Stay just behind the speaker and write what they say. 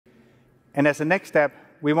And as a next step,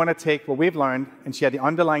 we want to take what we've learned and share the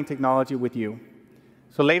underlying technology with you.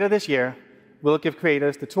 So later this year, we'll give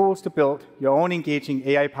creators the tools to build your own engaging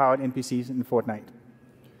AI-powered NPCs in Fortnite.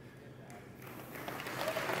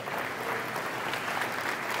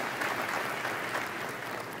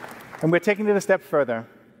 And we're taking it a step further.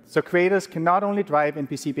 So creators can not only drive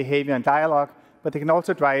NPC behavior and dialogue, but they can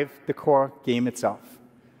also drive the core game itself.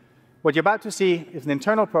 What you're about to see is an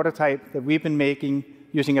internal prototype that we've been making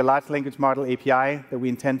using a large language model API that we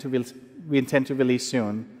intend to release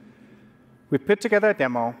soon. We put together a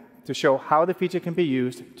demo to show how the feature can be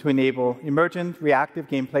used to enable emergent, reactive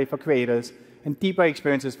gameplay for creators and deeper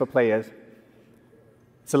experiences for players.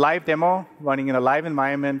 It's a live demo running in a live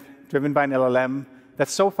environment driven by an LLM that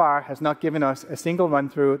so far has not given us a single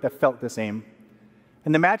run-through that felt the same.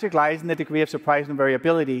 And the magic lies in the degree of surprise and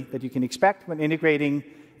variability that you can expect when integrating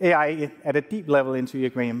AI at a deep level into your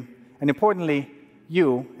game. And importantly,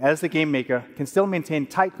 you, as the game maker, can still maintain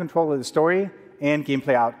tight control of the story and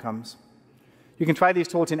gameplay outcomes. You can try these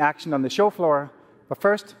tools in action on the show floor, but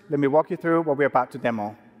first, let me walk you through what we're about to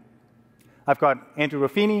demo. I've got Andrew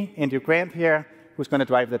Ruffini, Andrew Grant here, who's going to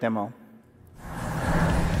drive the demo.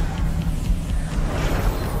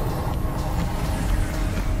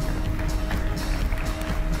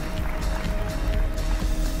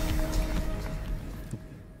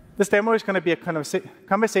 This demo is going to be a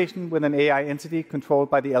conversation with an AI entity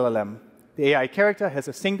controlled by the LLM. The AI character has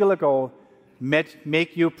a singular goal: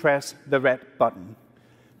 make you press the red button.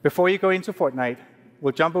 Before you go into Fortnite,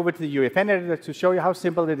 we'll jump over to the UEFN editor to show you how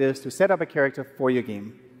simple it is to set up a character for your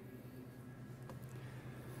game.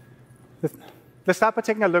 Let's start by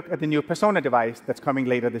taking a look at the new Persona device that's coming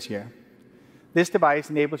later this year. This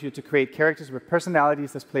device enables you to create characters with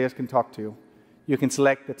personalities that players can talk to. You can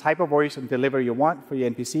select the type of voice and delivery you want for your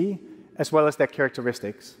NPC, as well as their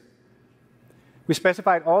characteristics. We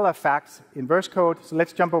specified all our facts in verse code, so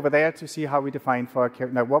let's jump over there to see how we define for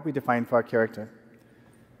what we define for our character.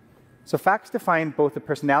 So facts define both the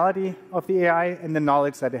personality of the AI and the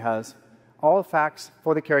knowledge that it has. All facts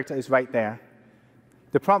for the character is right there.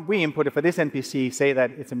 The prompt we inputted for this NPC say that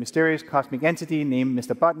it's a mysterious cosmic entity named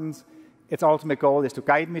Mr. Buttons. Its ultimate goal is to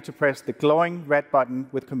guide me to press the glowing red button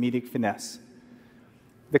with comedic finesse.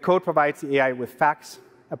 The code provides the AI with facts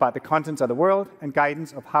about the contents of the world and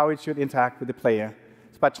guidance of how it should interact with the player.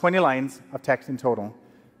 It's about 20 lines of text in total.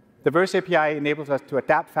 The Verse API enables us to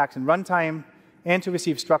adapt facts in runtime and to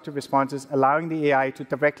receive structured responses, allowing the AI to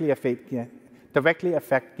directly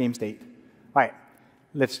affect game state. All right,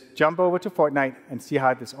 let's jump over to Fortnite and see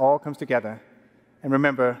how this all comes together. And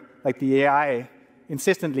remember, like the AI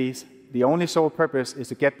insistently, the only sole purpose is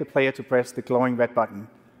to get the player to press the glowing red button.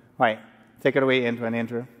 All right. Take it away, Andrew and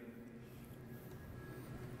Andrew.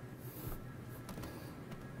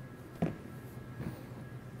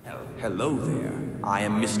 Hello there. I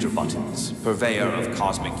am Mr. Buttons, purveyor of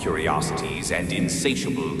cosmic curiosities and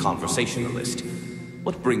insatiable conversationalist.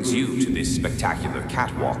 What brings you to this spectacular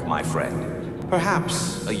catwalk, my friend?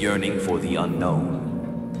 Perhaps a yearning for the unknown.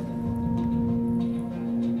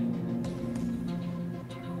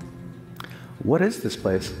 What is this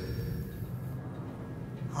place?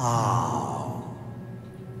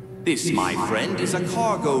 This, my friend, is a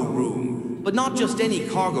cargo room. But not just any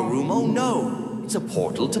cargo room, oh no. It's a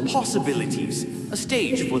portal to possibilities. A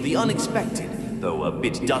stage for the unexpected, though a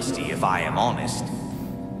bit dusty if I am honest.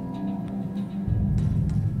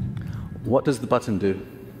 What does the button do?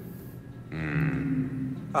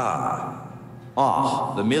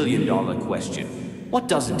 The million-dollar question. What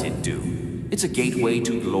doesn't it do? It's a gateway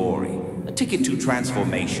to glory, a ticket to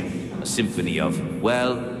transformation, a symphony of,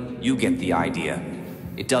 well, you get the idea.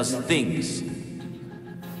 It does things.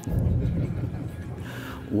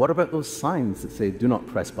 What about those signs that say, do not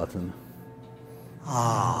press button?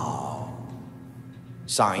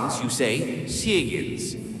 Signs, you say?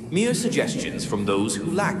 Sigils. Mere suggestions from those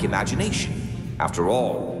who lack imagination. After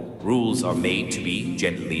all, rules are made to be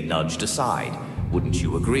gently nudged aside. Wouldn't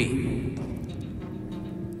you agree?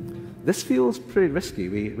 This feels pretty risky.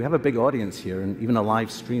 We have a big audience here and even a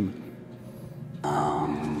live stream.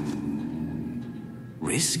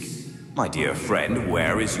 Risk? My dear friend,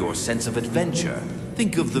 where is your sense of adventure?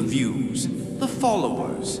 Think of the views, the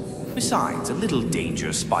followers. Besides, a little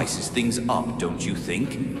danger spices things up, don't you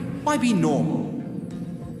think? Why be normal?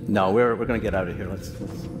 No, we're going to get out of here. Let's go.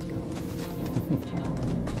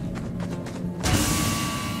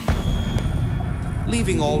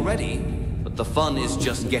 Leaving already? But the fun is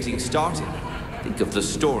just getting started. Think of the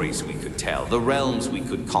stories we could tell, the realms we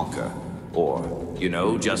could conquer. Or, you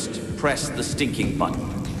know, just press the stinking button.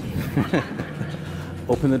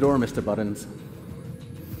 Open the door, Mr. Buttons.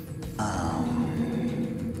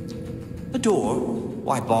 A door?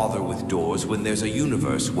 Why bother with doors when there's a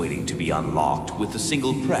universe waiting to be unlocked with a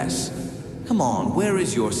single press? Come on, where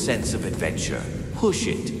is your sense of adventure? Push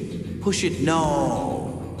it. Push it, no!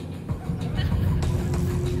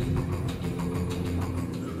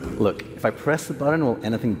 Look, if I press the button, will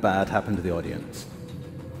anything bad happen to the audience?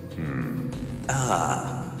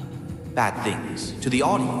 Bad things. To the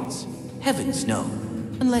audience? Heavens no.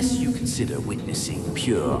 Unless you consider witnessing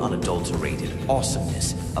pure, unadulterated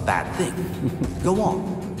awesomeness a bad thing. Go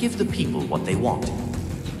on, give the people what they want.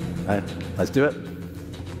 All right, let's do it.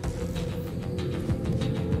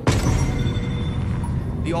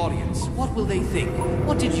 The audience, what will they think?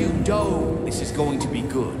 What did you do? This is going to be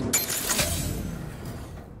good.